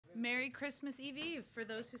Merry Christmas Eve for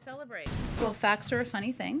those who celebrate. Well, facts are a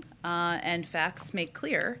funny thing, and facts make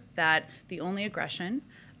clear that the only aggression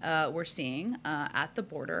we're seeing at the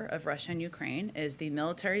border of Russia and Ukraine is the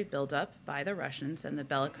military buildup by the Russians and the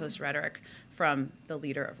bellicose rhetoric from the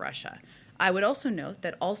leader of Russia. I would also note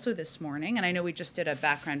that also this morning, and I know we just did a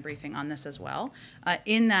background briefing on this as well,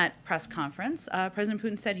 in that press conference, President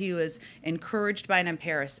Putin said he was encouraged by, and I'm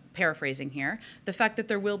paraphrasing here, the fact that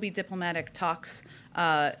there will be diplomatic talks,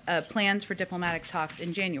 plans for diplomatic talks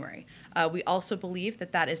in January. We also believe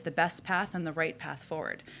that that is the best path and the right path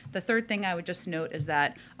forward. The third thing I would just note is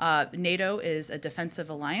that NATO is a defensive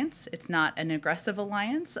alliance. It's not an aggressive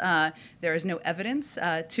alliance. There is no evidence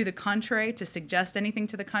to the contrary, to suggest anything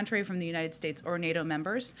to the contrary from the United States or NATO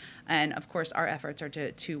members. And of course, our efforts are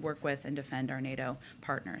to work with and defend our NATO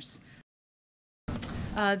partners.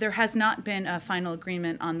 There has not been a final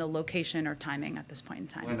agreement on the location or timing at this point in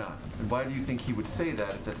time. Why not? And why do you think he would say that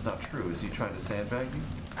if that's not true? Is he trying to sandbag you?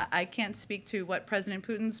 I can't speak to what President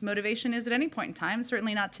Putin's motivation is at any point in time,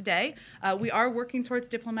 certainly not today. We are working towards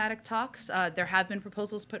diplomatic talks. There have been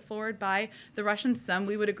proposals put forward by the Russians. Some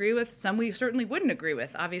we would agree with, some we certainly wouldn't agree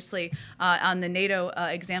with. Obviously, on the NATO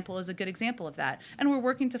example is a good example of that. And we're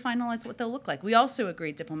working to finalize what they'll look like. We also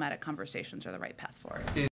agree diplomatic conversations are the right path forward.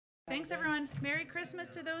 Thanks, everyone. Merry Christmas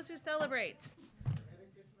to those who celebrate. Merry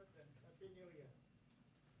Christmas and Happy New Year.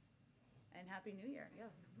 And Happy New Year,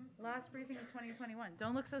 yes. Last briefing of 2021.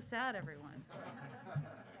 Don't look so sad, everyone.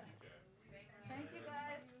 Thank you, guys.